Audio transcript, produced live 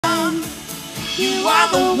You are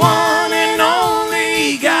the one and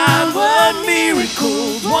only God. What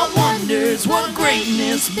miracles, what wonders, what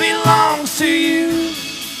greatness belongs to you.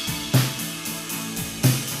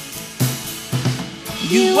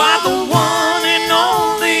 You are the one and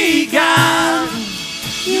only God.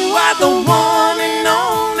 You are the one and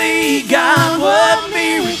only God. What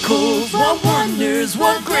miracles, what wonders,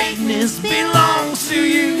 what greatness belongs to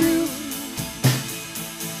you.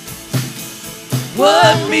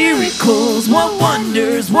 What miracles, what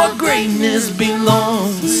wonders, what greatness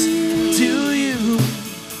belongs to you.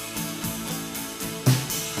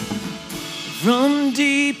 From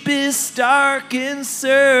deepest, dark, and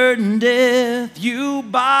certain death, you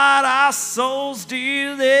bought our souls'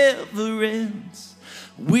 deliverance.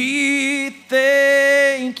 We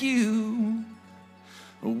thank you.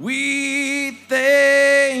 We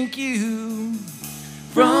thank you.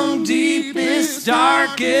 From deepest,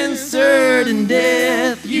 dark, and certain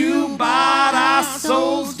death, you bought our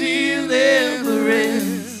souls'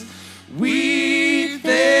 deliverance. We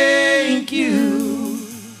thank you.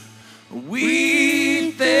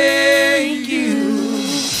 We thank you.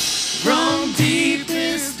 From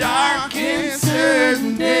deepest, dark, and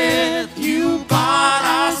certain death, you bought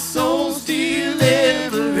our souls'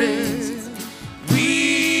 deliverance.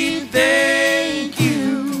 We thank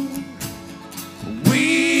you.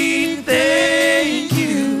 We thank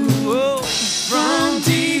you. Oh, from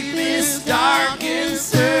deepest, dark, and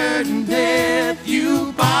certain death,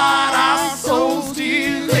 you bought our souls'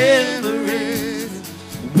 deliverance.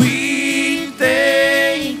 We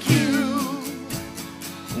thank you.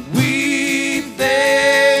 We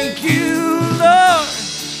thank you, Lord.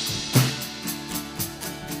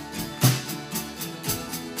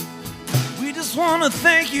 We just want to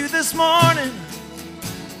thank you this morning.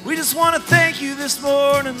 We just want to thank you this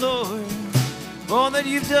morning, Lord, for all that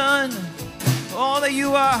you've done, all that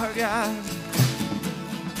you are, God.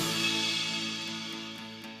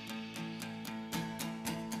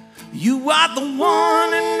 You are the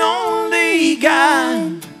one and only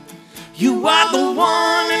God. You are the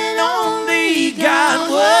one and only God.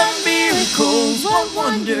 What miracles, what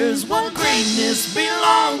wonders, what greatness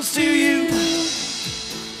belongs to you.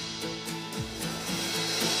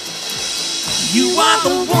 You are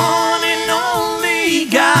the one and only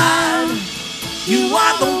God. You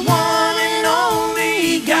are the one and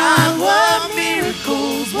only God. What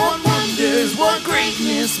miracles, what wonders, what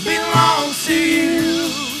greatness belongs to you.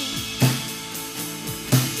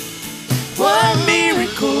 What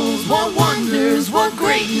miracles, what wonders, what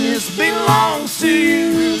greatness belongs to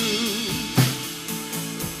you.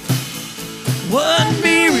 What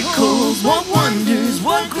miracles, what wonders,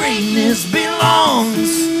 what greatness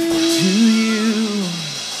belongs to you.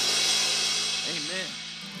 Amen.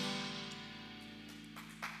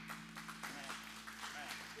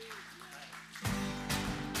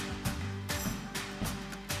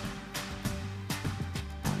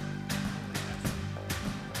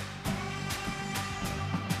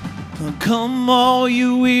 Come all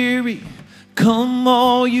you weary, come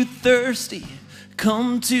all you thirsty,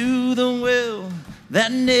 come to the well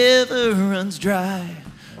that never runs dry.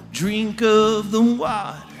 Drink of the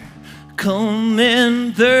water, come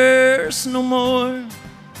and thirst no more.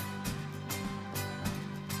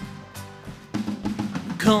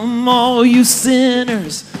 Come all you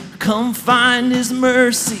sinners, come find his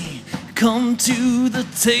mercy. Come to the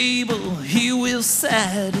table, he will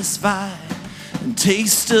satisfy. And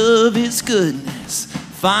taste of his goodness,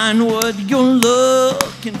 find what you're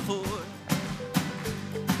looking for.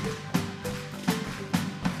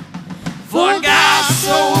 For God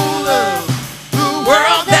so loved the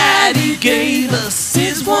world that he gave us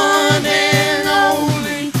his one and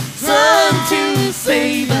only Son to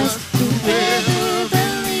save us. Whoever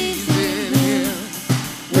believes in him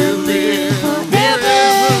will live forever.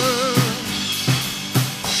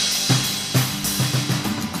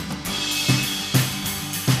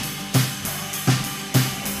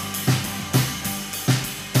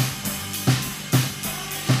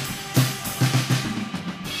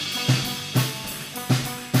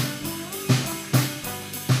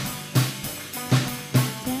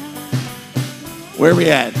 Where are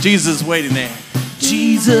we at? Jesus is waiting there.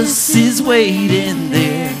 Jesus is waiting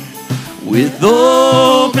there with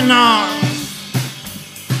open arms.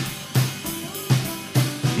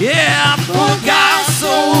 Yeah, for God so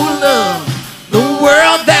loved the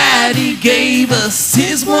world that he gave us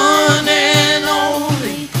his one and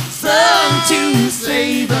only Son to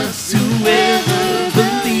save us. Whoever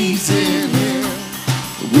believes in him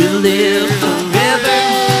will live forever.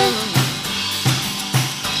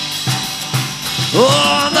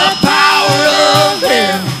 Oh, the power of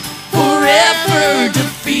him forever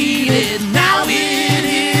defeated. Now he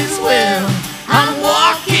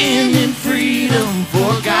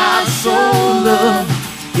love.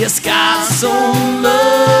 Yes, God so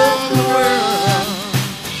loved the world.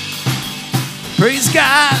 Praise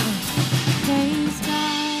God. Praise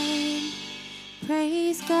God.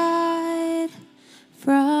 Praise God.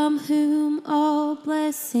 From whom all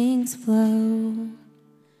blessings flow.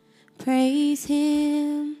 Praise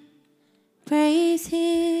Him. Praise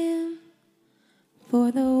Him.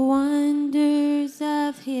 For the wonders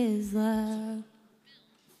of His love.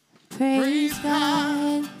 Praise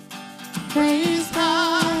God. Praise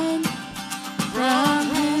God, from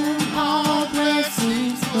whom all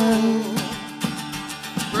blessings flow.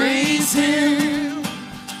 Praise Him,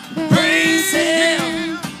 praise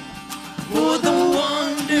Him, for the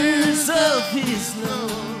wonders of His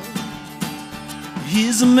love.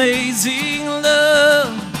 His amazing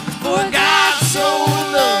love, for God so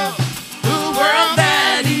loved the world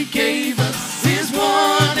that He gave us His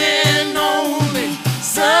one and only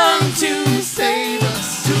Son to save us.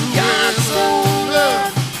 God so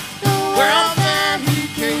loved the world that He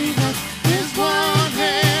gave us His one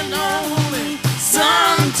and only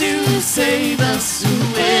Son to save us.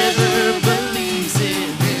 Whoever believes in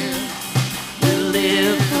Him will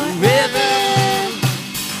live forever.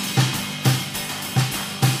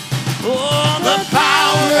 Oh, the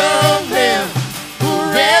power of Him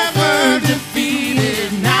forever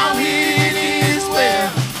defeated. Now it is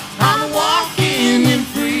well. I'm walking in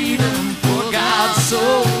freedom, for God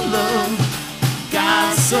so loved.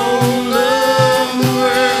 God so loved the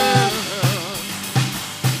world.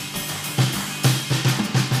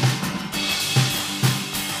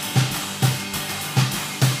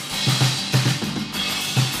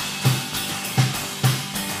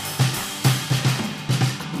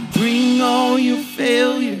 Bring all your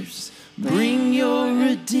failures, bring your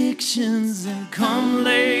addictions, and come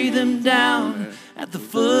lay them down at the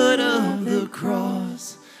foot of the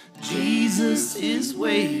cross. Jesus is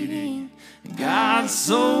waiting. God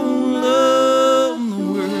so loved the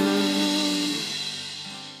world.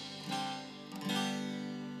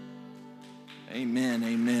 Amen,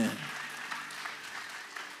 amen.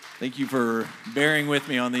 Thank you for bearing with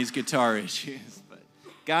me on these guitar issues. But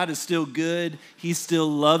God is still good. He still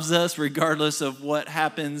loves us regardless of what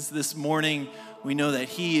happens this morning. We know that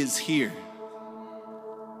He is here.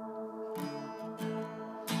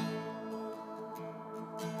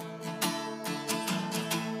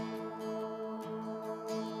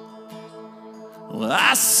 Well,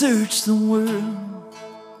 I searched the world,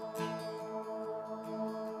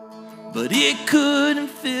 but it couldn't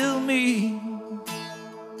fill me.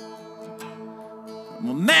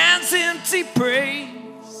 Well, man's empty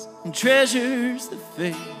praise and treasures that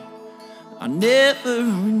fade are never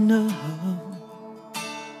enough.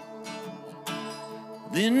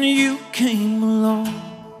 Then you came along,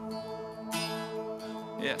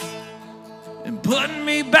 yes, and put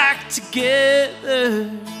me back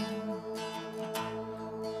together.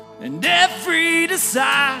 And every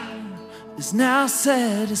desire is now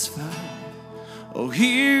satisfied. Oh,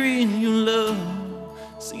 here in your love.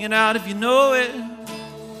 Sing it out if you know it.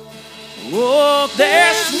 Oh,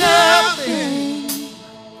 there's nothing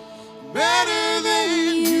better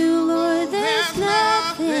than you, Lord. There's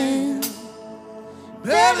nothing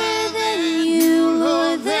better than you,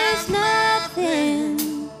 Lord. There's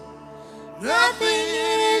nothing. Nothing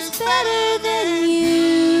is better than you.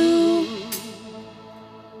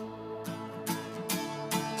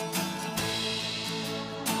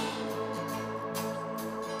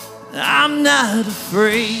 I'm not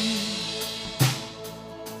afraid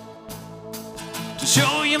to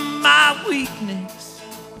show you my weakness,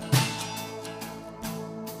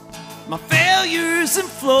 my failures and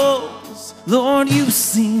flaws. Lord, you've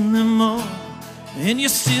seen them all, and you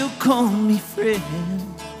still call me friend.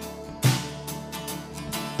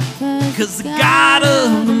 'Cause the God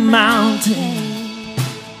of the mountain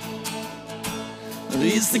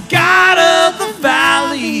is the God of the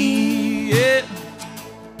valley, yeah.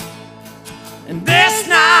 And there's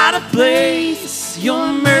not a place your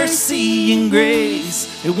mercy and grace,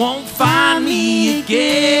 it won't find me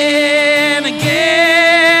again,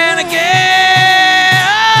 again, again.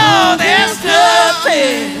 Oh, there's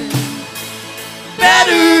nothing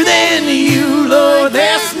better than you, Lord.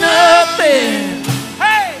 There's nothing,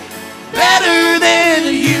 hey, better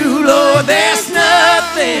than you, Lord. There's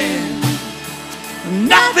nothing.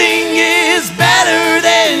 Nothing is better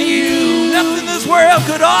than you. Nothing this world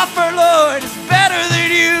could offer, Lord, is better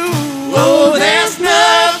than you. Oh, there's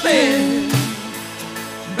nothing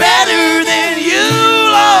better than you,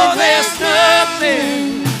 Lord. There's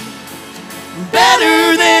nothing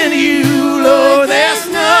better than you, Lord. There's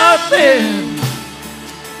nothing.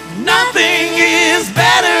 Nothing is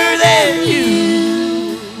better than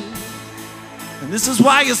you. This is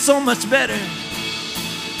why you're so much better.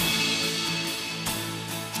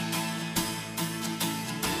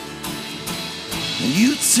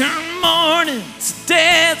 You turn mourning to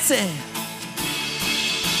dancing.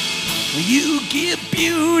 You give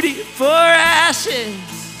beauty for ashes.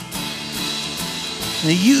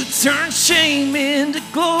 You turn shame into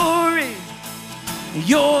glory.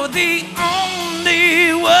 You're the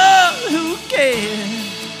only one who can.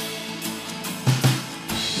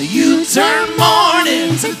 You turn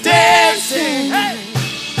mourning to dancing. Hey.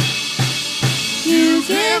 You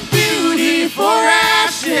give beauty for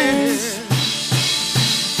ashes.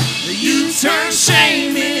 You turn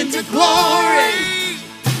shame into glory.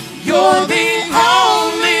 You're the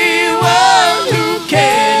only one who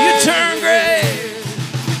can. You turn graves.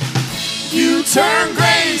 You turn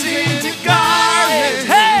graves into gardens.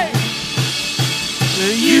 Hey!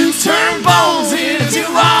 You turn bones into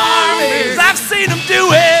armies. I've seen them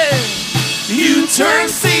do it. You turn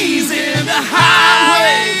seas into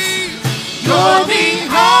highways. You're the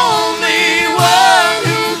only one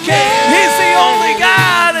who can. He's the only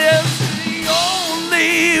God. Is the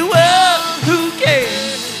only one who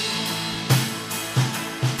can.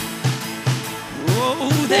 Oh,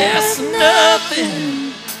 there's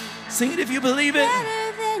nothing. Sing it if you believe it.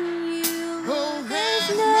 Better than you. Oh, there's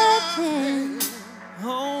nothing.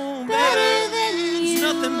 Oh, Better than you. There's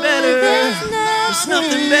nothing better. There's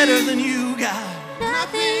nothing better than you, God.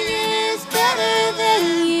 Nothing is better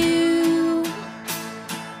than you.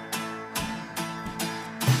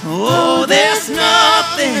 Oh, there's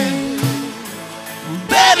nothing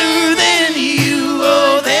better than you.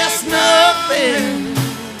 Oh, there's nothing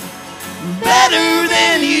better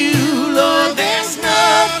than you. Lord, there's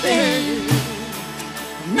nothing.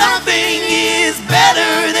 Nothing is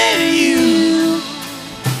better than you.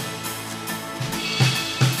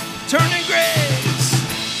 Turning graves.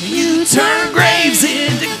 You turn graves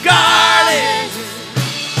into gardens.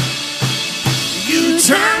 You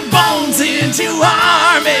turn bones into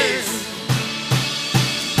armies.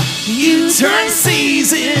 You turn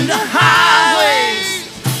seas into highways.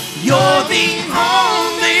 You're the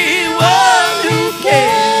only one who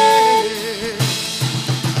can.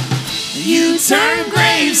 You turn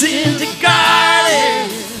graves into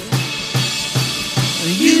gardens.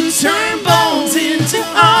 You turn bones into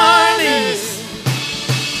armies.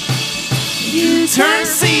 You turn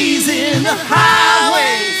seas into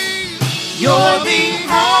highways. You're the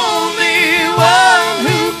only one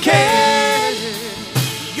who can.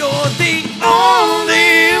 You're the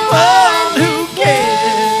only one who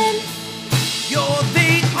can. You're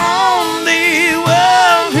the only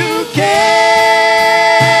one who can.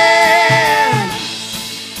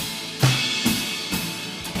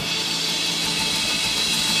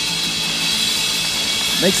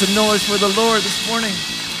 Make some noise for the Lord this morning.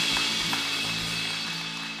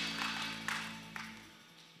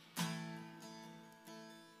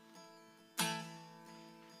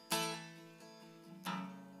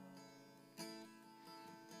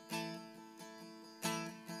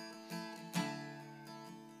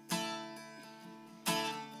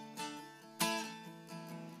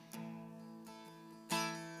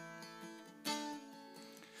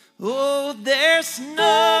 Oh, there's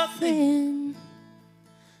nothing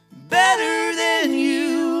better than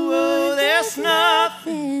you. Oh, there's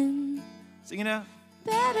nothing. Sing it out.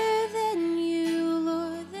 Better than you,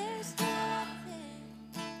 Lord. There's nothing.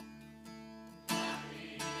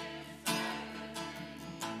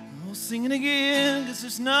 Oh, sing it again, 'cause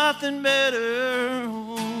there's nothing better.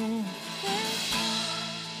 Oh.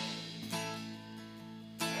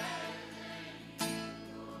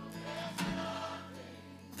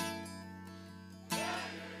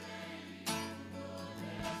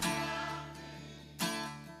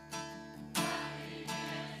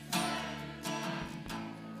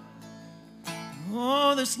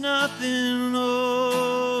 Oh, there's nothing,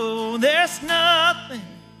 oh, there's nothing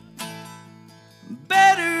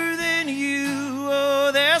better than you.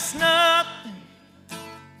 Oh, there's nothing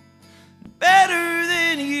better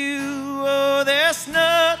than you. Oh, there's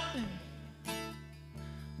nothing.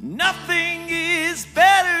 Nothing is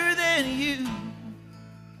better than you.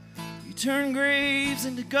 You turn graves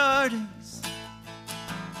into gardens.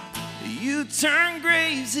 You turn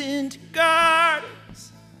graves into gardens.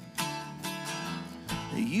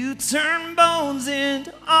 You turn bones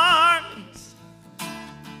into armies.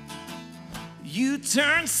 You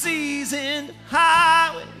turn seas into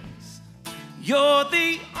highways. You're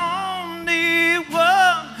the only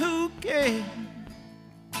one who can.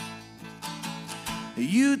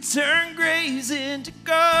 You turn graves into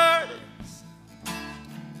gardens.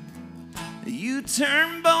 You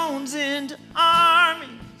turn bones into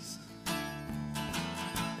armies.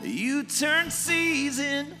 You turn seas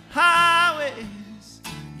into highways.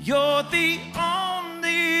 You're the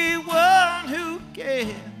only one who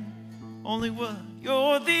can. Only one.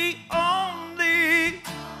 You're the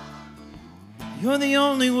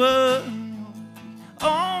only one.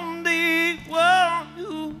 Only one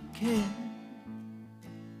who can.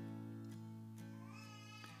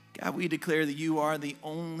 God, we declare that you are the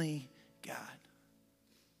only God.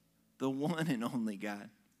 The one and only God.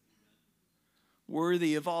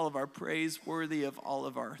 Worthy of all of our praise, worthy of all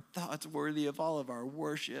of our thoughts, worthy of all of our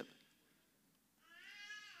worship.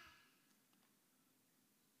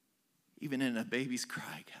 Even in a baby's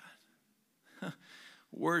cry, God.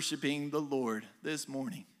 Worshiping the Lord this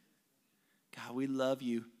morning. God, we love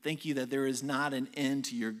you. Thank you that there is not an end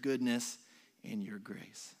to your goodness and your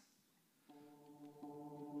grace.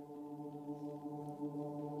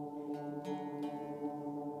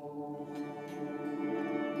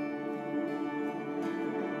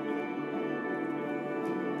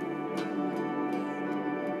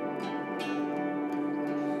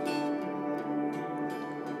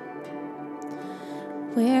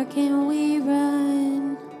 Where can we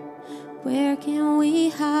run? Where can we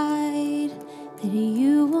hide that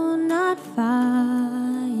you will not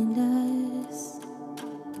find us?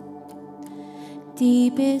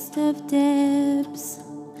 Deepest of depths,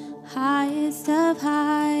 highest of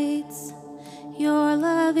heights, your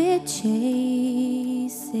love, it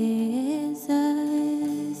chases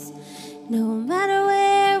us. No matter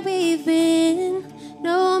where we've been,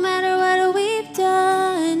 no matter what we've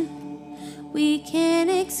done, we can't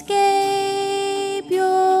escape your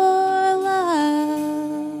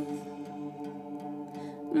love.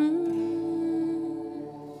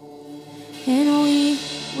 And we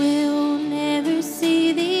will never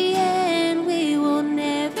see the end. We will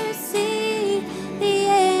never see the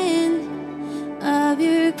end of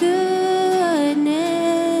your goodness.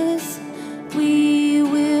 We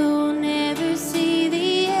will never see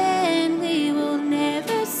the end. We will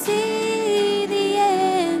never see the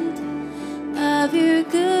end of your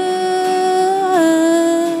goodness.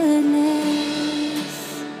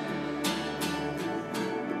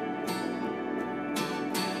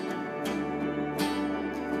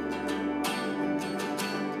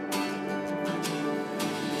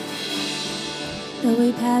 Though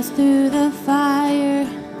we pass through the fire,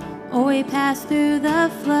 or we pass through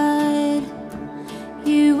the flood,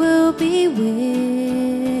 you will be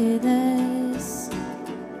with us.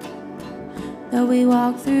 Though we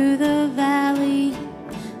walk through the valley,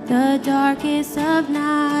 the darkest of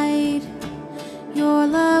night, your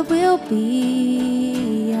love will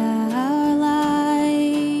be our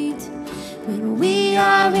light. When we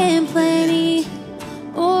are in plenty,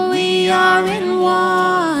 or we are in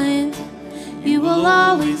want, you will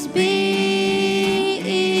always be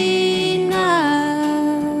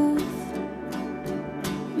enough.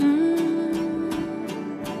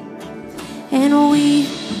 And we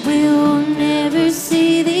will never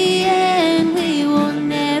see the end. We will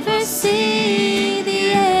never see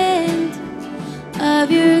the end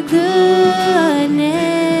of your goodness.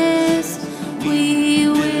 We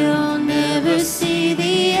will never see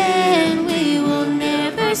the end. We will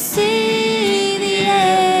never see the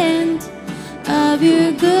end of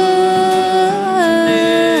your goodness.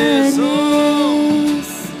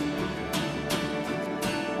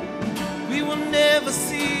 We will never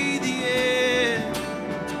see the end.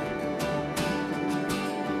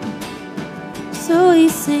 So we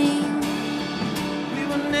sing. We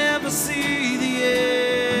will never see the end.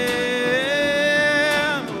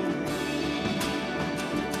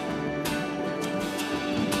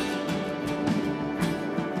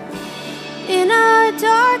 In our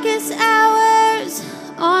darkest hours,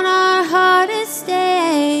 on our hardest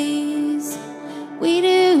days, we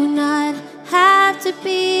do not have to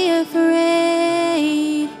be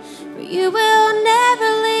afraid, for you will never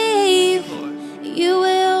leave, you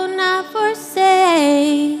will not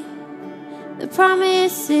forsake the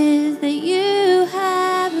promises that you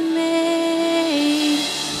have made.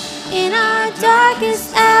 In our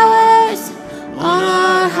darkest hours, on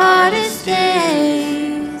our hardest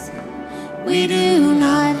days, we do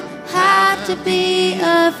not have to be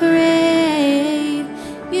afraid.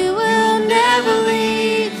 You will never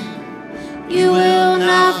leave, you will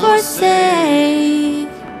not forsake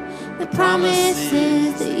the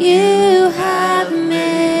promises that you have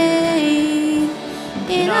made.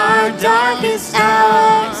 In our darkest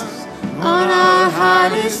hours, on our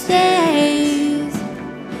hardest days,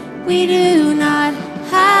 we do not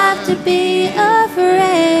have to be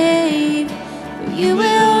afraid. For you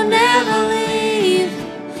will never leave,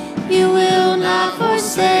 you will not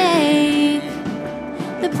forsake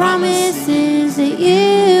the promises that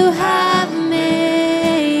you have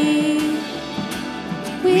made.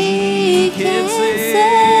 We can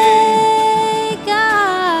say,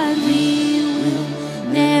 God, we will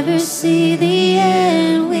never see the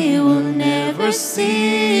end. We will never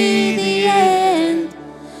see the end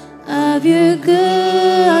of your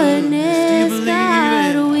goodness,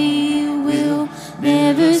 God. We will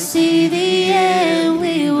never see the end.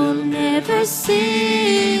 We will never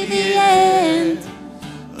see the end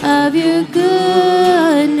of your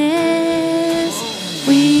goodness.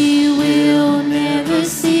 We will never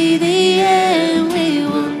see the end. We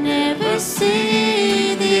will never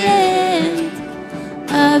see the end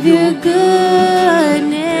of your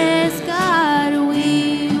goodness, God.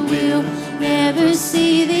 We will never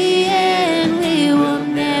see the end. We will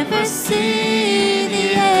never see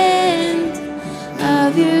the end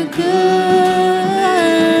of your goodness.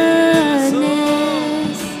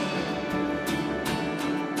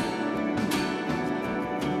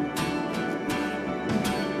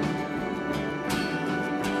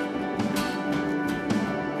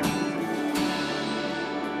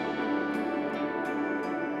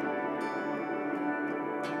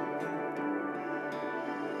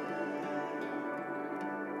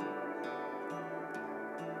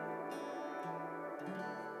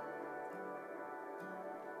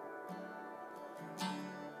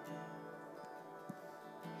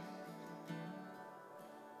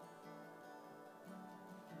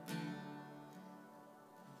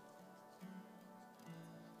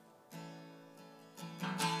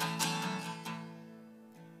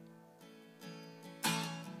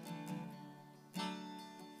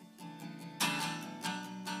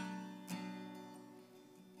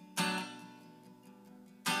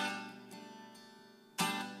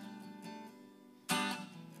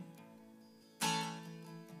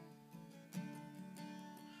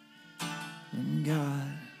 And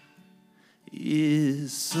God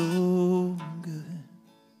is so good.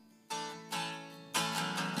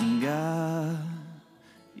 And God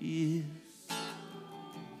is,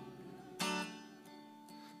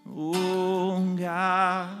 oh,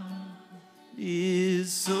 God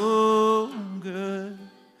is so good.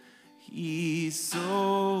 He's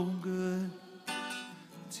so good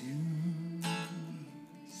to me.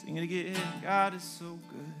 Sing it again. God is so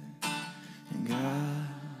good. And God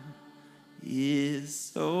is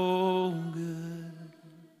so good.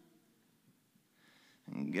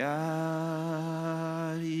 And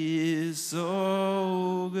God is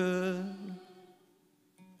so good.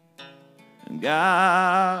 And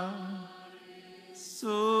God is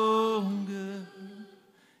so good.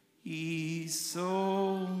 He's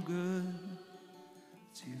so good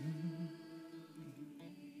to me.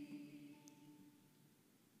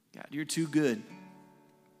 God, you're too good.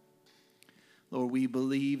 Lord, we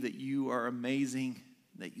believe that you are amazing,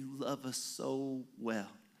 that you love us so well.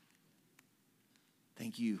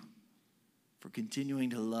 Thank you for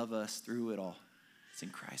continuing to love us through it all. It's in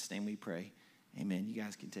Christ's name we pray. Amen. You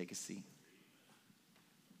guys can take a seat.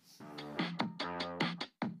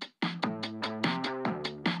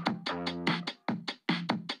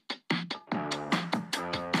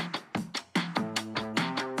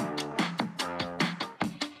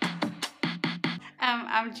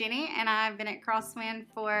 I'm Jenny, and I've been at Crosswind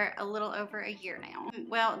for a little over a year now.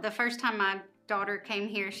 Well, the first time my daughter came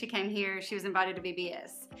here, she was invited to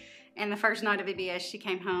VBS. And the first night of VBS, she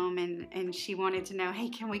came home and she wanted to know, hey,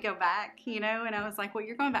 can we go back? You know, and I was like, well,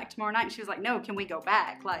 you're going back tomorrow night. And she was like, no, can we go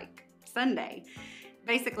back, like Sunday?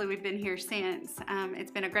 Basically, we've been here since.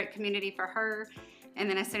 It's been a great community for her. And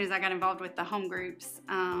then as soon as I got involved with the home groups,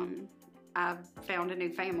 I found a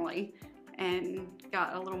new family and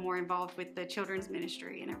got a little more involved with the children's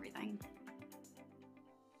ministry and everything.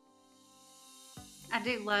 I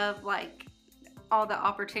do love like all the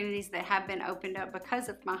opportunities that have been opened up because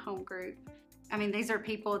of my home group. I mean, these are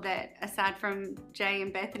people that, aside from Jay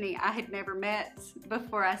and Bethany, I had never met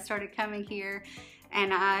before I started coming here.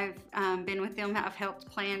 And I've been with them. I've helped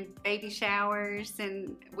plan baby showers,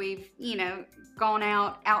 and we've, you know, gone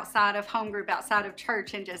outside of home group, outside of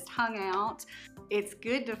church, and just hung out. It's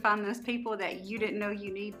good to find those people that you didn't know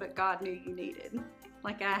you need, but God knew you needed.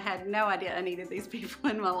 Like, I had no idea I needed these people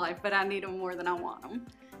in my life, but I need them more than I want them.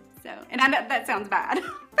 So, and I know that sounds bad,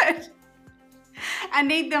 but I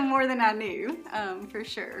need them more than I knew, for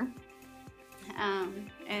sure.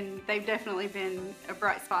 And they've definitely been a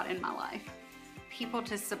bright spot in my life. People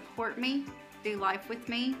to support me, do life with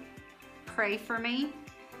me, pray for me,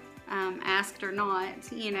 asked or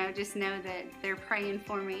not, you know, just know that they're praying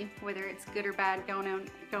for me, whether it's good or bad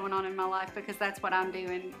going on in my life, because that's what I'm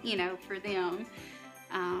doing, you know, for them.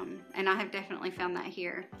 And I have definitely found that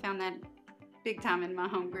here, found that big time in my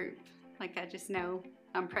home group. Like, I just know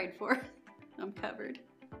I'm prayed for. I'm covered.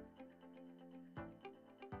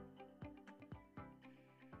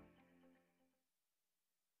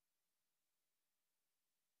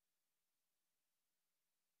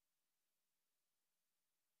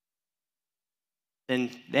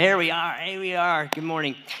 And there we are. Here we are. Good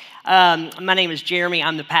morning. My name is Jeremy.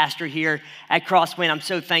 I'm the pastor here at Crosswind. I'm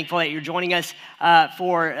so thankful that you're joining us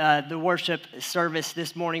for the worship service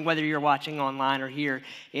this morning, whether you're watching online or here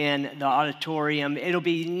in the auditorium. It'll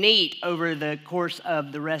be neat over the course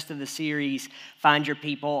of the rest of the series, Find Your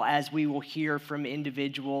People, as we will hear from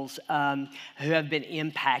individuals who have been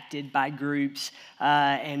impacted by groups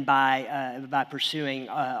and by pursuing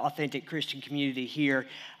authentic Christian community here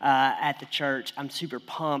at the church. I'm super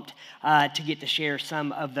pumped to get to share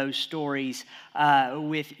some of those stories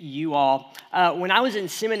with you all. When I was in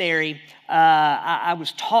seminary, I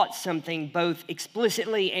was taught something both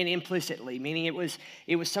explicitly and implicitly, meaning it was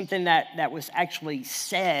something that was actually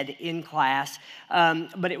said in class,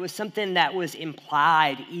 but it was something that was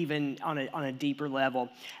implied even on a deeper level.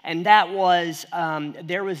 And that was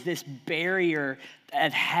there was this barrier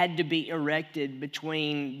that had to be erected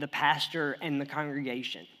between the pastor and the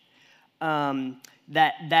congregation. The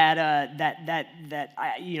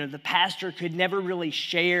pastor could never really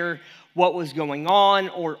share what was going on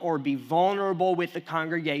or be vulnerable with the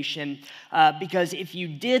congregation because if you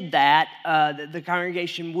did that, the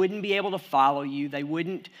congregation wouldn't be able to follow you. They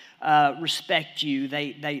wouldn't respect you.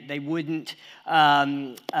 They wouldn't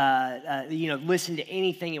listen to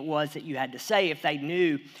anything it was that you had to say if they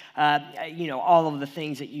knew all of the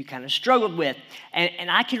things that you kind of struggled with.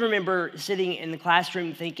 And I can remember sitting in the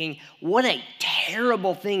classroom thinking, what a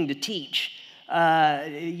terrible thing to teach.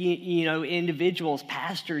 Individuals,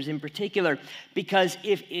 pastors in particular, because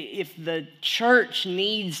if the church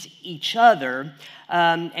needs each other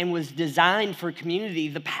and was designed for community,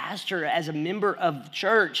 the pastor as a member of the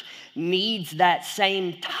church needs that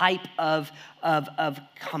same type of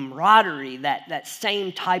camaraderie, that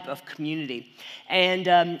same type of community.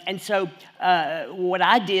 And so what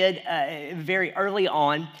I did very early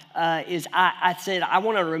on is I said, I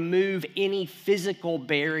want to remove any physical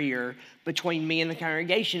barrier between me and the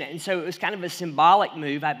congregation. And so it was kind of a symbolic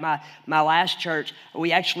move. At my last church,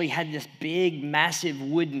 we actually had this big, massive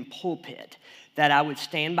wooden pulpit that I would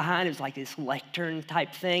stand behind. It was like this lectern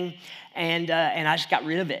type thing. And I just got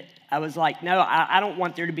rid of it. I was like, no, I don't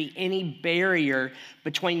want there to be any barrier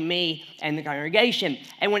between me and the congregation.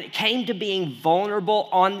 And when it came to being vulnerable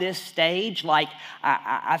on this stage, like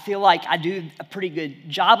I feel like I do a pretty good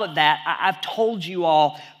job of that. I've told you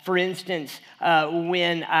all, for instance,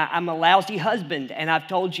 when I'm a lousy husband, and I've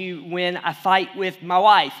told you when I fight with my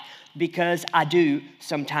wife, because I do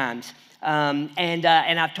sometimes. And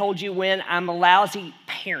I've told you when I'm a lousy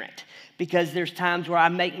parent, because there's times where I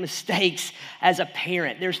make mistakes as a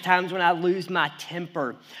parent. There's times when I lose my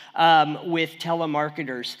temper with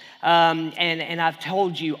telemarketers. And I've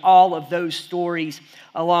told you all of those stories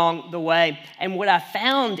along the way. And what I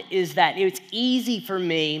found is that it's easy for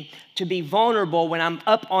me to be vulnerable when I'm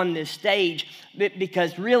up on this stage,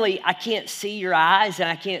 because really I can't see your eyes and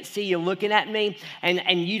I can't see you looking at me,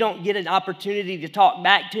 and you don't get an opportunity to talk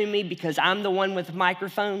back to me because I'm the one with the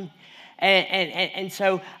microphone. And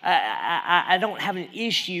so I don't have an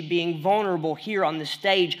issue being vulnerable here on the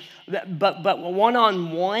stage, but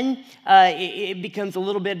one-on-one, it becomes a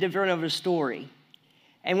little bit different of a story.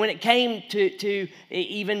 And when it came to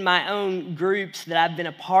even my own groups that I've been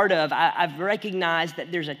a part of, I've recognized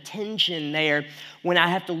that there's a tension there when I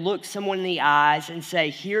have to look someone in the eyes and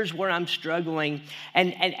say, here's where I'm struggling.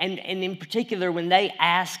 And in particular, when they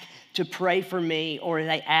ask to pray for me, or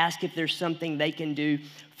they ask if there's something they can do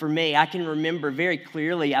for me. I can remember very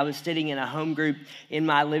clearly, I was sitting in a home group in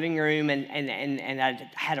my living room, and I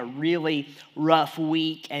had a really rough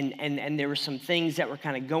week, and there were some things that were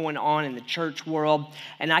kind of going on in the church world.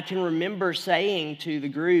 And I can remember saying to the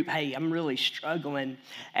group, hey, I'm really struggling.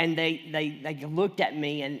 And they looked at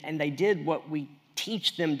me, and they did what we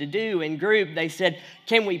teach them to do in group. They said,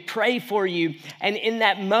 can we pray for you? And in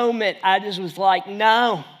that moment, I just was like,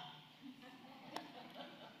 no,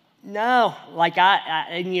 like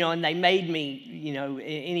and they made me,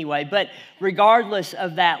 anyway. But regardless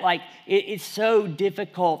of that, like it's so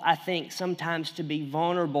difficult, I think, sometimes to be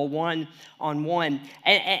vulnerable one-on-one.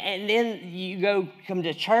 And then you come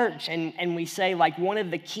to church, and we say, like, one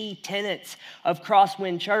of the key tenets of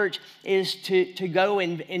Crosswind Church is to go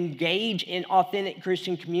and engage in authentic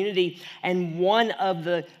Christian community. And one of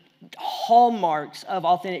the hallmarks of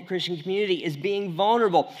authentic Christian community is being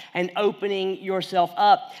vulnerable and opening yourself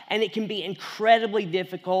up. And it can be incredibly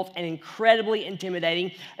difficult and incredibly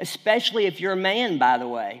intimidating, especially if you're a man, by the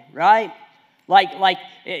way, right? Like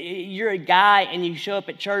you're a guy and you show up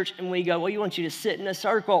at church and we go, well, we want you to sit in a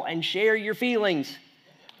circle and share your feelings,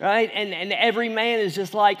 right? And every man is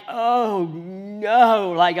just like, oh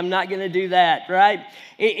no, like I'm not going to do that, right?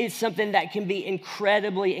 It's something that can be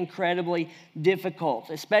incredibly, incredibly difficult,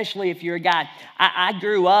 especially if you're a guy. I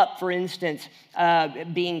grew up, for instance,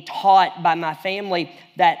 being taught by my family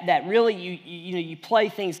that really you play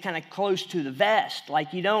things kind of close to the vest.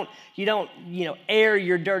 Like you don't air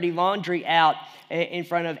your dirty laundry out in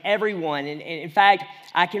front of everyone. And in fact,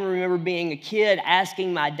 I can remember being a kid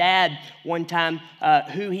asking my dad one time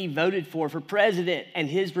who he voted for president, and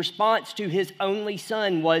his response to his only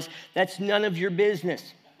son was, "That's none of your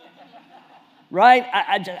business." Right?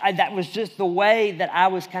 That was just the way that I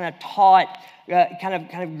was kind of taught,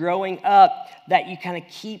 kind of growing up, that you kind of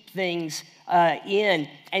keep things in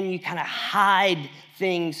and you kind of hide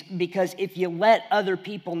things, because if you let other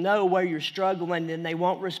people know where you're struggling, then they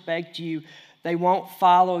won't respect you, they won't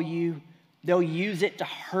follow you, they'll use it to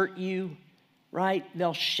hurt you, right?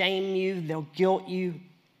 They'll shame you, they'll guilt you.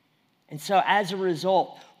 And so as a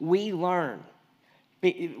result, we learn,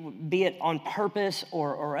 be it on purpose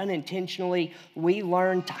or unintentionally, we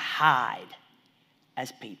learn to hide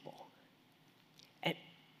as people and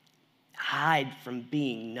hide from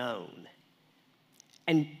being known.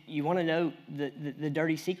 And you want to know the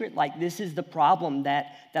dirty secret? Like, this is the problem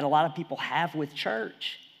that a lot of people have with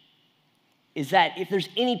church, is that if there's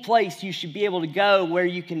any place you should be able to go where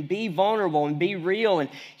you can be vulnerable and be real, and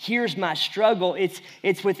here's my struggle,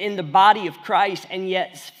 it's within the body of Christ. And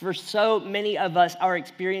yet for so many of us, our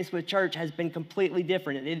experience with church has been completely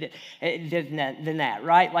different than that,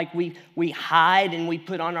 right? Like we hide and we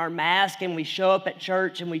put on our mask and we show up at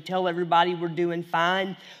church and we tell everybody we're doing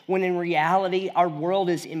fine, when in reality our world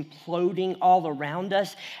is imploding all around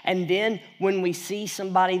us. And then when we see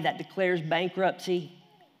somebody that declares bankruptcy,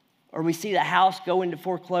 or we see the house go into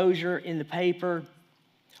foreclosure in the paper,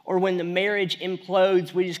 or when the marriage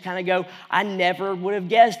implodes, we just kind of go, I never would have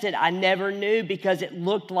guessed it. I never knew, because it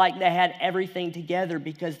looked like they had everything together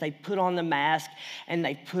because they put on the mask and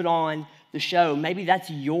they put on the show. Maybe that's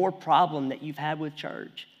your problem that you've had with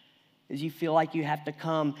church, is you feel like you have to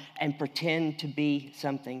come and pretend to be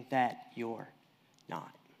something that you're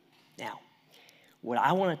not. Now, what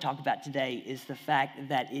I want to talk about today is the fact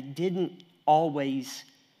that it didn't always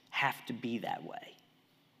have to be that way.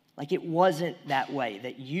 Like, it wasn't that way,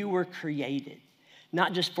 that you were created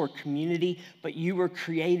not just for community, but you were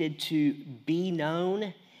created to be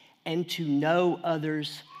known and to know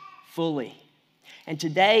others fully. And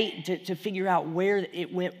today, to figure out where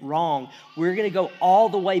it went wrong, we're going to go all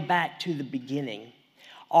the way back to the beginning,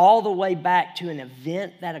 all the way back to an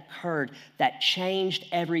event that occurred that changed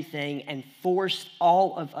everything and forced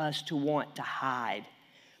all of us to want to hide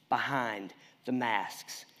behind the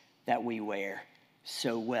masks that we wear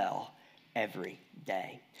so well every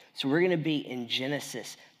day. So we're going to be in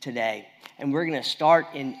Genesis today, and we're going to start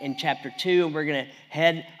in chapter 2, and we're going to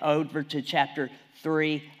head over to chapter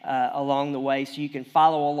 3 along the way, so you can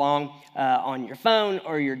follow along on your phone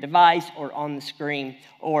or your device or on the screen,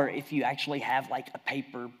 or if you actually have like a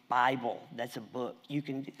paper Bible that's a book, you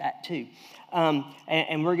can do that too.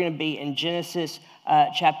 And we're going to be in Genesis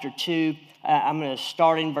chapter 2. I'm going to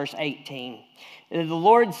start in verse 18. The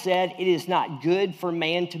Lord said, "It is not good for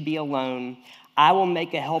man to be alone. I will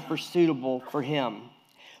make a helper suitable for him."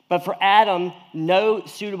 But for Adam, no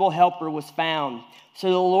suitable helper was found.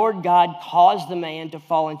 So the Lord God caused the man to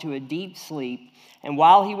fall into a deep sleep. And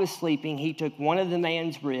while he was sleeping, he took one of the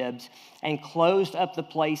man's ribs and closed up the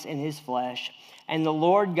place in his flesh. And the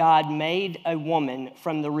Lord God made a woman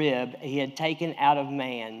from the rib he had taken out of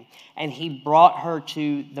man, and he brought her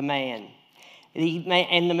to the man.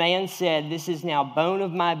 And the man said, "This is now bone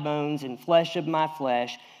of my bones and flesh of my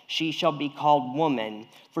flesh. She shall be called woman,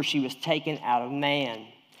 for she was taken out of man.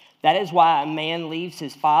 That is why a man leaves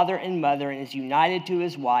his father and mother and is united to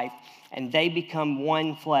his wife, and they become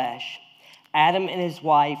one flesh. Adam and his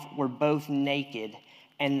wife were both naked,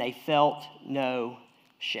 and they felt no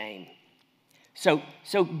shame."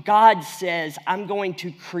 So God says, I'm going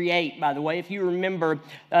to create. By the way, if you remember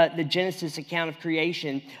the Genesis account of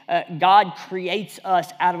creation, God creates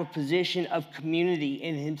us out of a position of community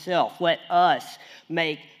in himself. Let us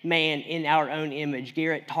make man in our own image.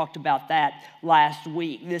 Garrett talked about that last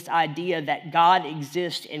week. This idea that God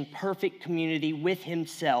exists in perfect community with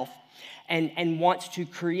himself and wants to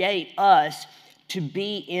create us to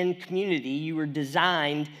be in community. You were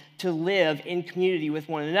designed to live in community with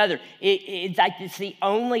one another. It's like it's the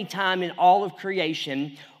only time in all of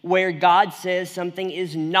creation where God says something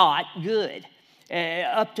is not good.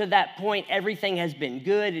 Up to that point, everything has been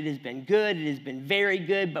good. It has been good. It has been very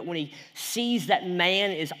good. But when he sees that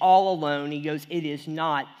man is all alone, he goes, it is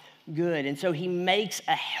not good. And so he makes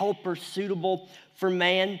a helper suitable for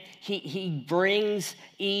man. He brings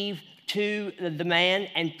Eve to the man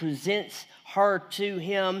and presents her to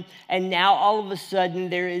him. And now all of a sudden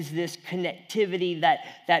there is this connectivity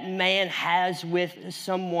that man has with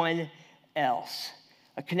someone else.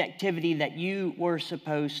 A connectivity that you were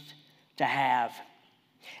supposed to have.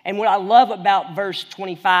 And what I love about verse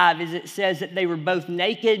 25 is it says that they were both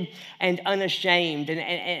naked and unashamed.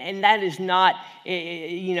 And that is not,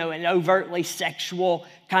 an overtly sexual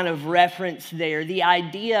kind of reference there. The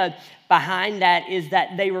idea behind that is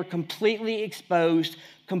that they were completely exposed,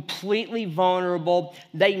 completely vulnerable.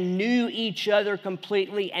 They knew each other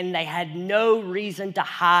completely, and they had no reason to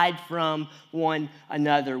hide from one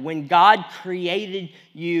another. When God created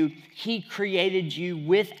you, he created you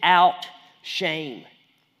without shame.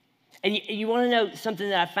 And you want to know something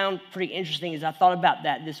that I found pretty interesting as I thought about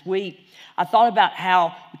that this week. I thought about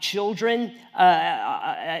how children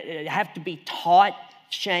have to be taught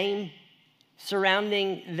shame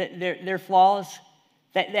surrounding their flaws.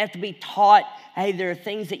 They have to be taught, hey, there are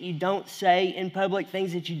things that you don't say in public,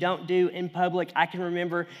 things that you don't do in public. I can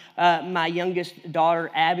remember my youngest daughter,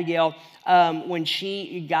 Abigail, when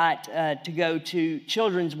she got to go to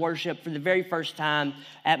children's worship for the very first time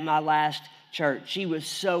at my last church. She was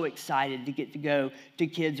so excited to get to go to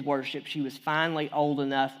kids' worship. She was finally old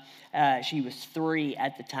enough. She was 3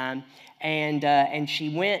 at the time. And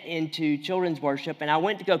she went into children's worship, and I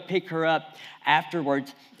went to go pick her up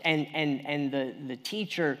afterwards. And the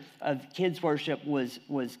teacher of kids worship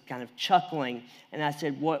was kind of chuckling, and I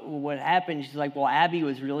said, "What happened?" She's like, "Well, Abby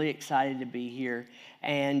was really excited to be here,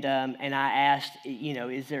 and I asked,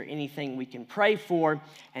 is there anything we can pray for?"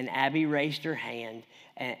 And Abby raised her hand,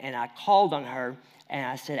 and I called on her. And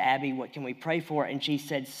I said, "Abby, what can we pray for?" And she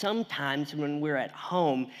said, "Sometimes when we're at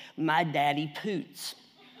home, my daddy poots."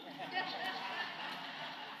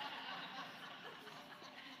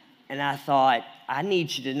 And I thought, I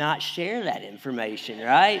need you to not share that information,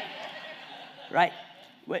 right? Right?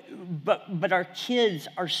 But our kids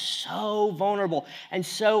are so vulnerable and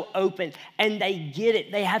so open, and they get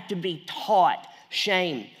it. They have to be taught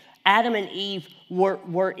shame. Adam and Eve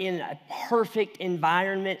were in a perfect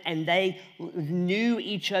environment, and they knew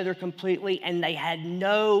each other completely, and they had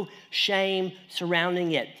no shame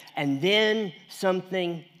surrounding it. And then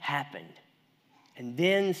something happened, and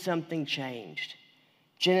then something changed.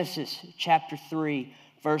 Genesis chapter 3,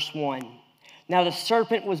 verse 1. Now the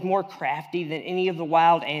serpent was more crafty than any of the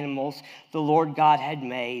wild animals the Lord God had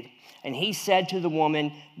made. And he said to the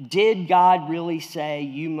woman, "Did God really say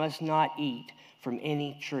you must not eat from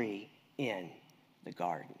any tree in the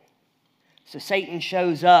garden?" So Satan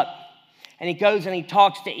shows up, and he goes and he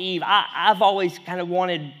talks to Eve. I've always kind of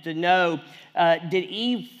wanted to know, did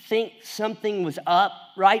Eve think something was up,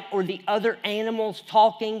 right? Or the other animals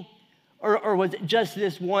talking? Or was it just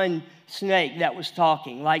this one snake that was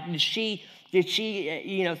talking? Like, did she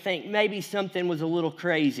think maybe something was a little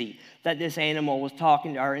crazy that this animal was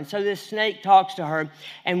talking to her? And so this snake talks to her,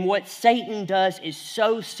 and what Satan does is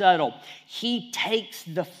so subtle. He takes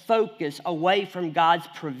the focus away from God's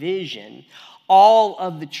provision, all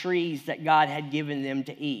of the trees that God had given them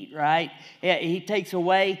to eat, right? He takes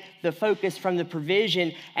away the focus from the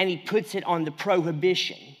provision, and he puts it on the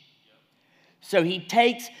prohibition. So he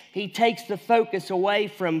takes the focus away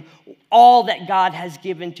from all that God has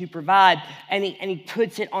given to provide, and he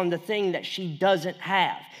puts it on the thing that she doesn't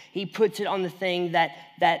have. He puts it on the thing that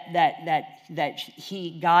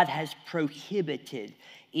God has prohibited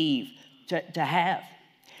Eve to have.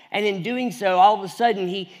 And in doing so, all of a sudden,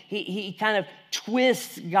 he kind of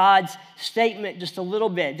twists God's statement just a little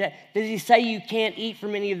bit. Does he say you can't eat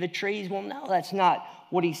from any of the trees? Well, no, that's not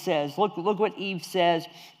what he says. Look what Eve says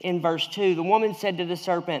in verse 2. The woman said to the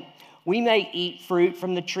serpent, "We may eat fruit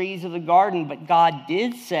from the trees of the garden, but God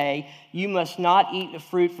did say, you must not eat the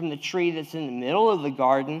fruit from the tree that's in the middle of the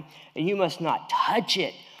garden, and you must not touch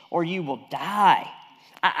it, or you will die."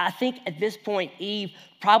 I think at this point, Eve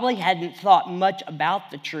probably hadn't thought much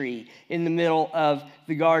about the tree in the middle of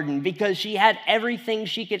the garden, because she had everything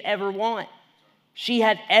she could ever want. She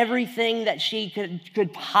had everything that she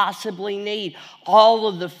could possibly need. All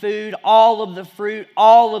of the food, all of the fruit,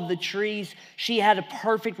 all of the trees. She had a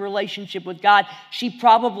perfect relationship with God. She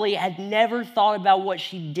probably had never thought about what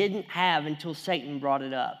she didn't have until Satan brought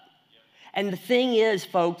it up. And the thing is,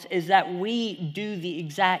 folks, is that we do the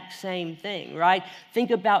exact same thing, right?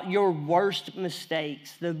 Think about your worst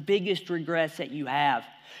mistakes, the biggest regrets that you have.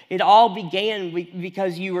 It all began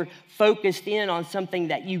because you were focused in on something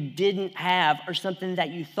that you didn't have or something that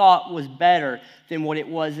you thought was better than what it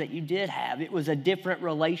was that you did have. It was a different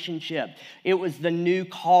relationship. It was the new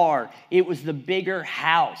car. It was the bigger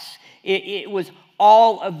house. It was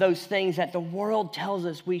all of those things that the world tells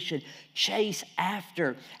us we should chase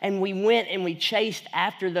after. And we went and we chased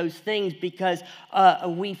after those things because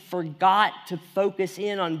we forgot to focus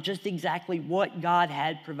in on just exactly what God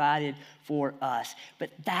had provided for us.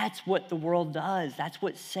 But that's what the world does. That's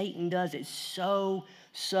what Satan does. It's so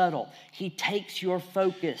subtle. He takes your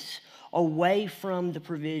focus away from the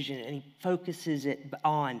provision and he focuses it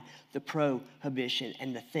on the prohibition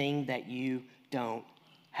and the thing that you don't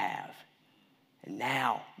have. And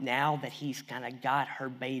now that he's kind of got her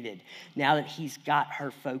baited, now that he's got her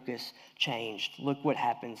focus changed, look what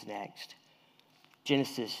happens next.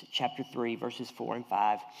 Genesis chapter 3, verses 4 and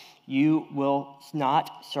 5. You will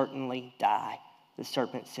not certainly die, the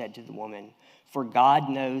serpent said to the woman, for God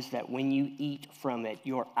knows that when you eat from it,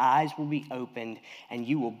 your eyes will be opened and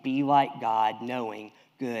you will be like God, knowing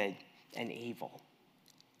good and evil.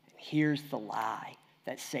 And here's the lie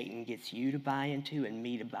that Satan gets you to buy into and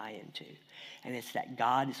me to buy into. And it's that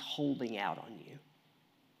God is holding out on you.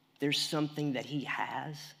 There's something that he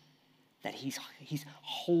has that he's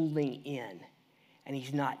holding in and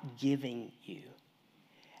he's not giving you.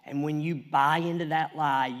 And when you buy into that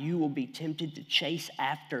lie, you will be tempted to chase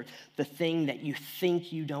after the thing that you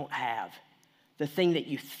think you don't have, the thing that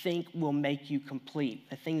you think will make you complete,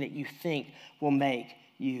 the thing that you think will make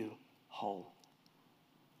you whole.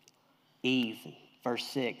 Eve, verse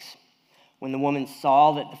 6. When the woman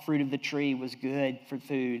saw that the fruit of the tree was good for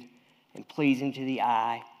food and pleasing to the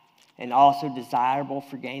eye and also desirable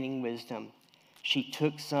for gaining wisdom, she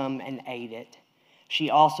took some and ate it. She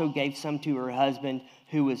also gave some to her husband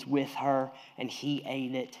who was with her, and he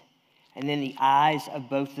ate it. And then the eyes of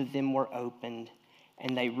both of them were opened,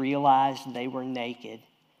 and they realized they were naked.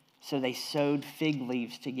 So they sewed fig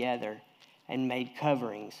leaves together and made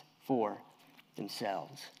coverings for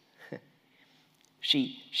themselves.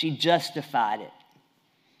 She justified it.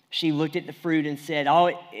 She looked at the fruit and said,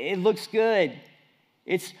 oh, it looks good.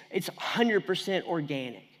 It's 100%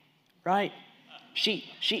 organic, right? She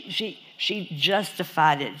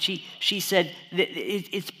justified it. She said that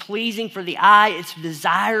it's pleasing for the eye. It's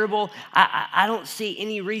desirable. I don't see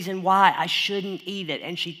any reason why I shouldn't eat it.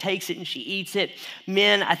 And she takes it and she eats it.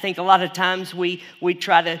 Men, I think a lot of times we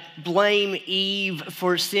try to blame Eve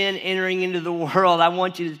for sin entering into the world. I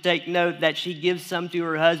want you to take note that she gives some to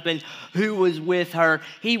her husband who was with her.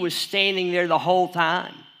 He was standing there the whole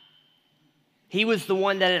time. He was the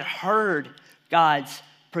one that had heard God's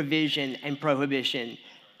provision and prohibition,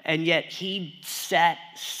 and yet he sat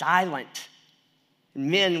silent.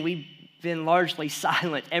 Men, we've been largely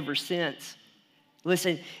silent ever since.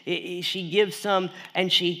 Listen, she gives some and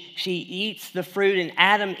she eats the fruit, and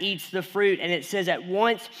Adam eats the fruit, and it says at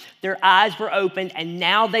once their eyes were opened, and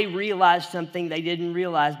now they realized something they didn't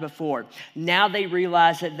realize before. Now they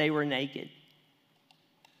realized that they were naked.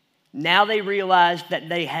 Now they realized that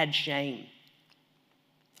they had shame.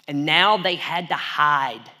 And now they had to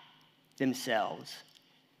hide themselves.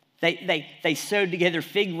 They sewed together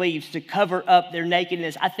fig leaves to cover up their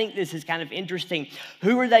nakedness. I think this is kind of interesting.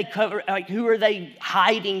 Who are they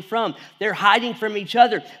hiding from? They're hiding from each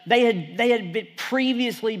other. They had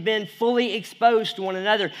previously been fully exposed to one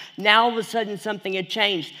another. Now all of a sudden something had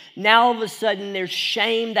changed. Now all of a sudden there's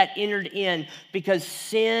shame that entered in because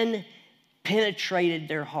sin penetrated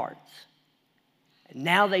their hearts. And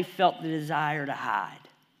now they felt the desire to hide.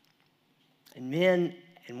 And men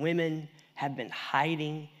and women have been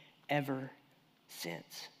hiding ever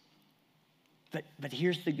since. But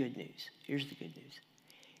here's the good news. Here's the good news.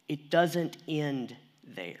 It doesn't end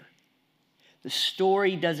there. The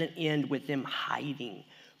story doesn't end with them hiding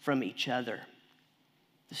from each other.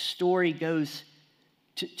 The story goes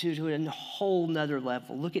to a whole nother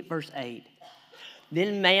level. Look at verse 8.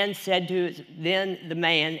 Then the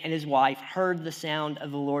man and his wife heard the sound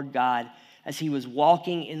of the Lord God as he was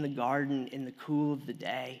walking in the garden in the cool of the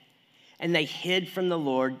day. And they hid from the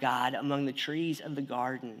Lord God among the trees of the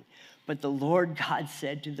garden. But the Lord God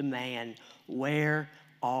said to the man, where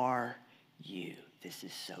are you? This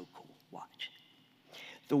is so cool. Watch.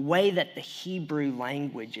 The way that the Hebrew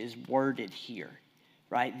language is worded here,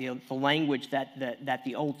 right? The language that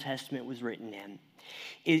the Old Testament was written in.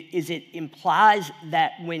 is it implies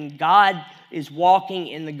that when God is walking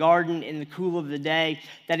in the garden in the cool of the day,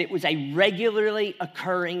 that it was a regularly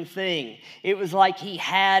occurring thing. It was like he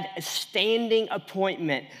had a standing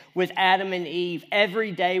appointment with Adam and Eve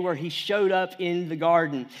every day where he showed up in the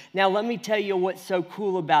garden. Now, let me tell you what's so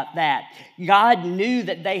cool about that. God knew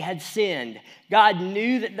that they had sinned. God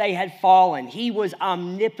knew that they had fallen. He was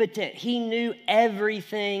omnipotent. He knew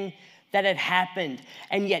everything that had happened,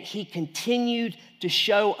 and yet he continued to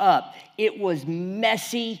show up. It was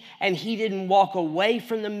messy, and he didn't walk away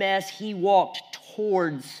from the mess. He walked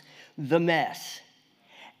towards the mess.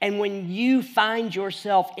 And when you find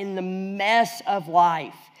yourself in the mess of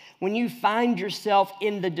life, when you find yourself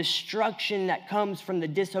in the destruction that comes from the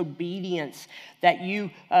disobedience that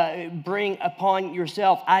you bring upon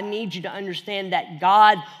yourself, I need you to understand that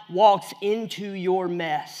God walks into your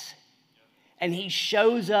mess. And he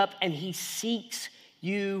shows up and he seeks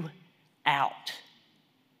you out.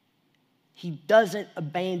 He doesn't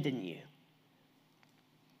abandon you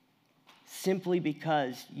simply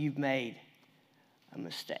because you've made a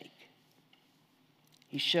mistake.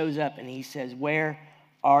 He shows up and he says, "Where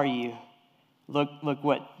are you?" Look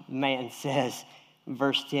what man says in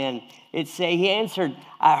verse 10. It says, he answered,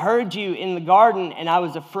 "I heard you in the garden and I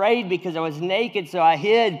was afraid because I was naked, so I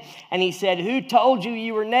hid." And he said, "Who told you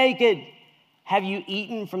you were naked? Have you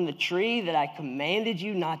eaten from the tree that I commanded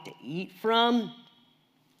you not to eat from?"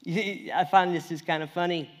 I find this is kind of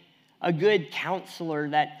funny. A good counselor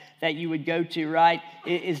that you would go to, right,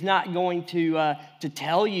 is not going to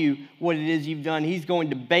tell you what it is you've done. He's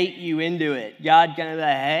going to bait you into it. God kind of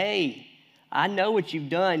like, "Hey, I know what you've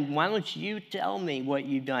done. Why don't you tell me what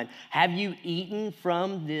you've done? Have you eaten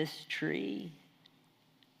from this tree?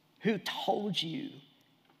 Who told you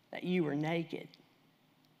that you were naked?"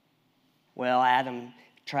 Well, Adam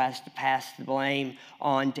tries to pass the blame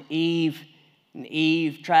on to Eve, and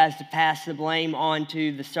Eve tries to pass the blame on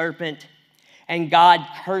to the serpent. And God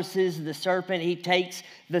curses the serpent. He takes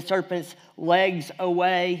the serpent's legs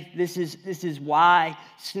away. This is why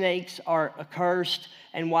snakes are accursed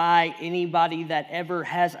and why anybody that ever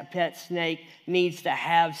has a pet snake needs to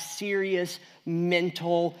have serious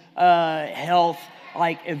mental health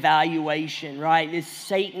evaluation, right? It's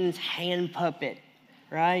Satan's hand puppet,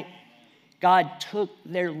 right? God took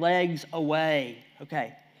their legs away.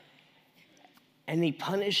 Okay. And he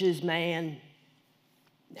punishes man,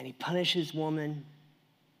 and he punishes woman.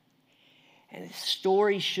 And the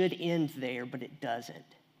story should end there, but it doesn't.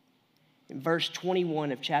 In verse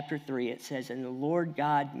 21 of chapter 3, it says, "And the Lord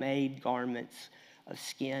God made garments of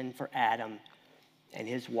skin for Adam and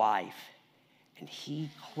his wife, and he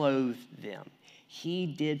clothed them." He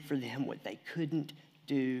did for them what they couldn't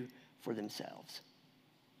do for themselves.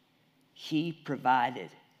 He provided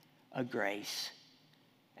a grace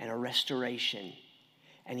and a restoration,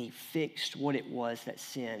 and he fixed what it was that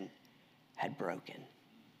sin had broken.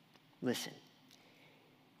 Listen,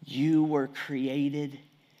 you were created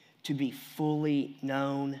to be fully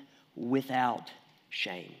known without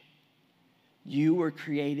shame. You were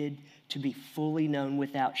created to be fully known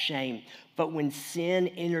without shame. But when sin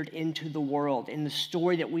entered into the world, in the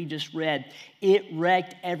story that we just read, it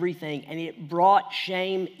wrecked everything and it brought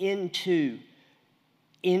shame into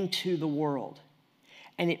the world.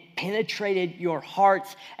 And it penetrated your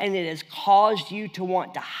hearts and it has caused you to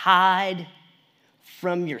want to hide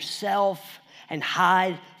from yourself and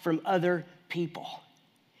hide from other people.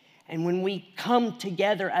 And when we come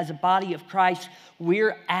together as a body of Christ,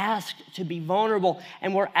 we're asked to be vulnerable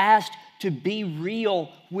and we're asked to be real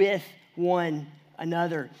with one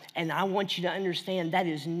another. And I want you to understand that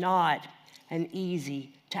is not an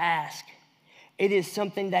easy task. It is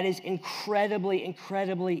something that is incredibly,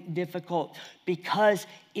 incredibly difficult because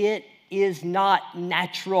it is not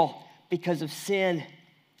natural because of sin.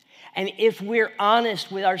 And if we're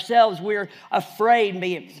honest with ourselves, we're afraid,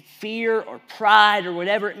 be it fear or pride or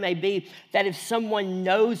whatever it may be, that if someone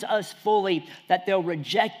knows us fully, that they'll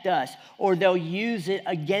reject us or they'll use it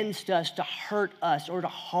against us to hurt us or to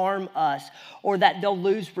harm us, or that they'll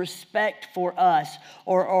lose respect for us,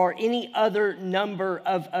 or any other number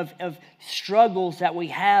of struggles that we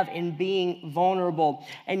have in being vulnerable.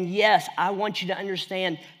 And yes, I want you to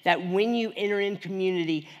understand that when you enter in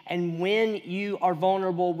community and when you are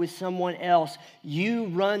vulnerable with someone else, you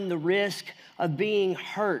run the risk of being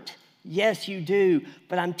hurt. Yes, you do.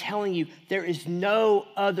 But I'm telling you, there is no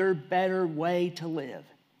other better way to live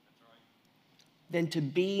than to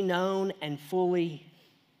be known and fully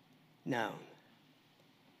known.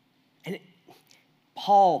 And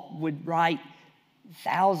Paul would write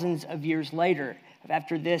thousands of years later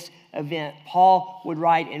after this event, Paul would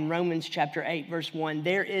write in Romans chapter 8, verse 1,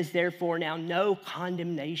 "There is therefore now no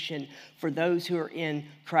condemnation for those who are in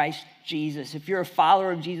Christ Jesus." If you're a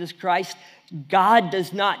follower of Jesus Christ, God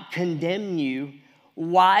does not condemn you.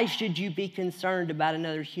 Why should you be concerned about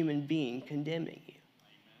another human being condemning you?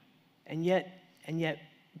 And yet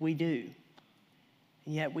we do.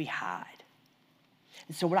 And yet we hide.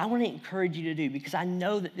 And so what I want to encourage you to do, because I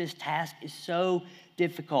know that this task is so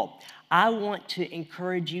difficult, I want to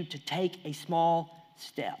encourage you to take a small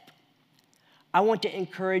step. I want to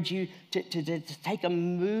encourage you to take a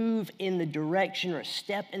move in the direction, or a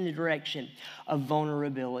step in the direction of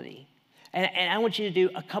vulnerability. And I want you to do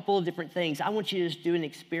a couple of different things. I want you to just do an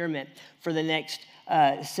experiment for the next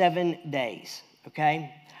 7 days,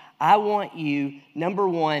 okay? I want you, number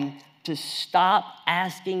one, to stop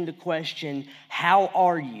asking the question, "How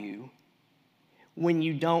are you?" when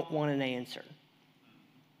you don't want an answer.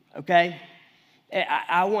 Okay?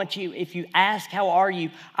 I want you, if you ask, "How are you?"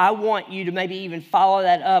 I want you to maybe even follow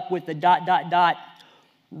that up with the ...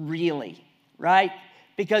 really, right?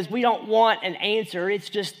 Because we don't want an answer. It's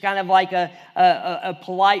just kind of like a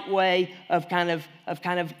polite way of kind of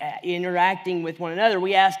interacting with one another.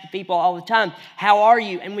 We ask people all the time, "How are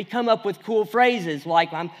you?" And we come up with cool phrases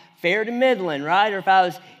like, "I'm fair to middling," right? Or if I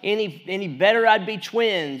was any better, I'd be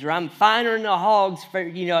twins. Or I'm finer than a hog's,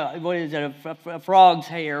 what is it, a frog's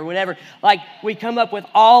hair or whatever. Like, we come up with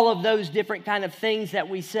all of those different kind of things that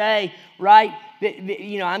we say, right?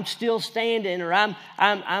 I'm still standing, or I'm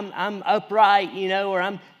upright, or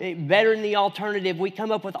I'm better than the alternative. We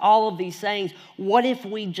come up with all of these things. What if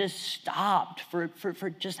we just stopped for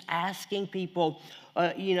just asking people,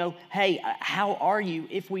 "Hey, how are you?"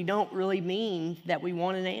 if we don't really mean that we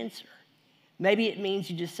want an answer? Maybe it means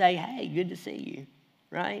you just say, "Hey, good to see you,"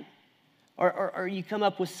 right? Or you come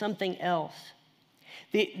up with something else.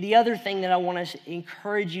 The other thing that I want to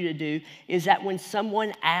encourage you to do is that when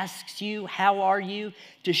someone asks you, "How are you?"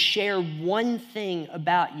 to share one thing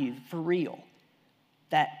about you for real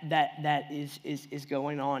that is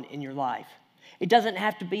going on in your life. It doesn't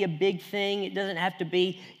have to be a big thing. It doesn't have to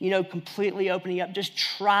be, completely opening up. Just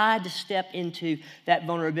try to step into that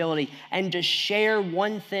vulnerability and just share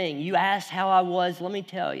one thing. You asked how I was. Let me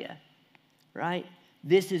tell you, right?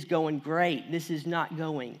 This is going great. This is not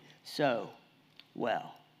going so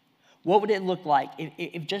well. What would it look like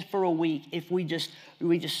if just for a week, if we just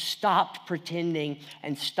stopped pretending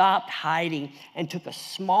and stopped hiding and took a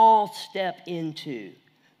small step into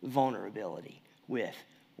vulnerability with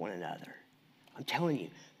one another? I'm telling you,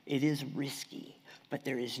 it is risky, but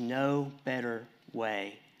there is no better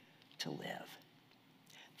way to live.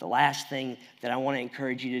 The last thing that I want to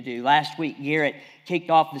encourage you to do. Last week, Garrett kicked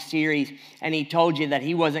off the series, and he told you that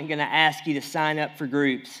he wasn't going to ask you to sign up for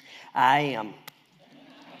groups. I am.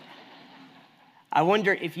 I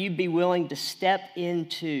wonder if you'd be willing to step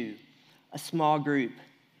into a small group,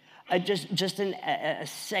 just a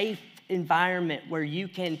safe environment where you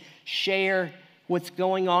can share what's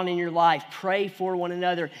going on in your life, pray for one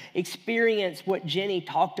another, experience what Jenny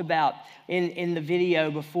talked about in the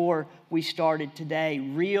video before we started today,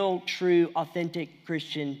 real, true, authentic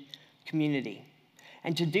Christian community.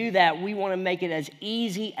 And to do that, we want to make it as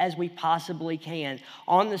easy as we possibly can.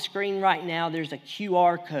 On the screen right now, there's a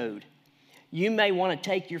QR code. You may want to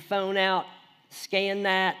take your phone out, scan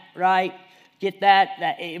that, right? Get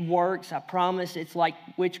that it works, I promise. It's like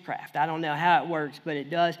witchcraft. I don't know how it works, but it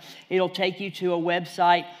does. It'll take you to a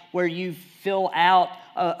website where you fill out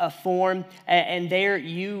a form, and there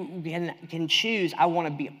you can choose, I want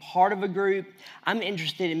to be a part of a group. I'm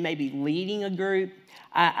interested in maybe leading a group.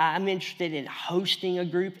 I'm interested in hosting a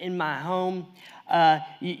group in my home.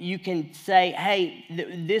 You can say, "Hey,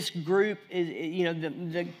 this group is,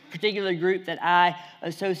 the particular group that I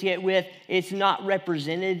associate with, it's not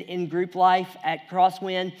represented in group life at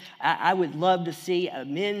Crosswind. I would love to see a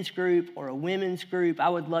men's group or a women's group. I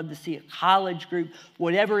would love to see a college group,"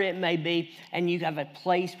 whatever it may be, and you have a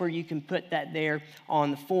place where you can put that there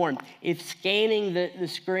on the form. If scanning the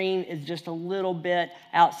screen is just a little bit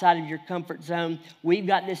outside of your comfort zone, we've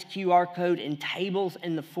got this QR code in tables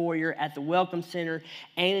in the foyer at the Welcome Center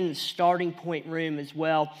and in the Starting Point room as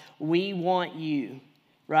well. We want you,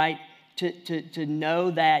 right, to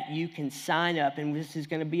know that you can sign up, and this is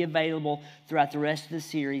going to be available throughout the rest of the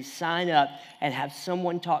series. Sign up and have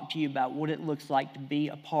someone talk to you about what it looks like to be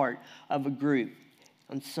a part of a group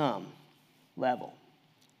on some level.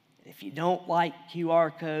 If you don't like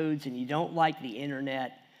QR codes and you don't like the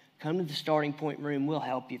internet, come to the Starting Point room. We'll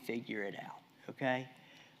help you figure it out, okay?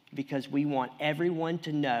 Because we want everyone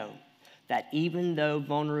to know that even though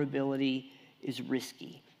vulnerability is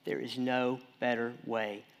risky, there is no better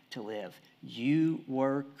way to live. You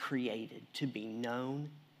were created to be known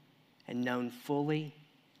and known fully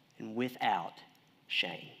and without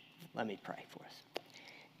shame. Let me pray for us.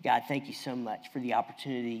 God, thank you so much for the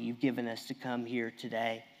opportunity you've given us to come here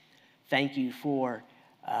today. Thank you for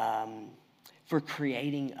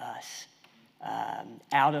creating us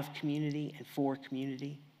out of community and for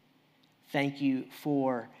community. Thank you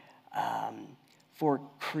for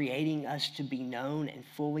creating us to be known and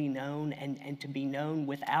fully known and to be known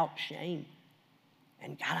without shame.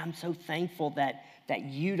 And God, I'm so thankful that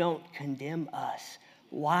you don't condemn us.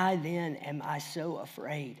 Why then am I so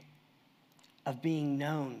afraid of being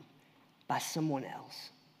known by someone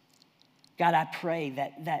else? God, I pray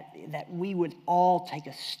that we would all take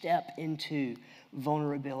a step into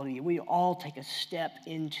vulnerability. We all take a step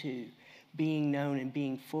into being known and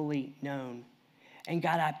being fully known. And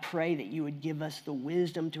God, I pray that you would give us the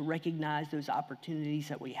wisdom to recognize those opportunities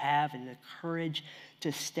that we have and the courage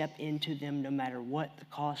to step into them no matter what the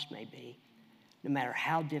cost may be, no matter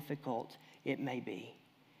how difficult it may be.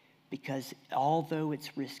 Because although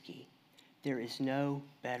it's risky, there is no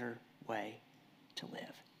better way to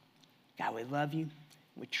live. God, we love you.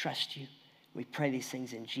 We trust you. We pray these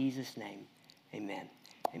things in Jesus' name. Amen.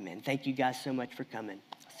 Amen. Thank you guys so much for coming.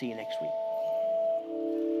 I'll see you next week.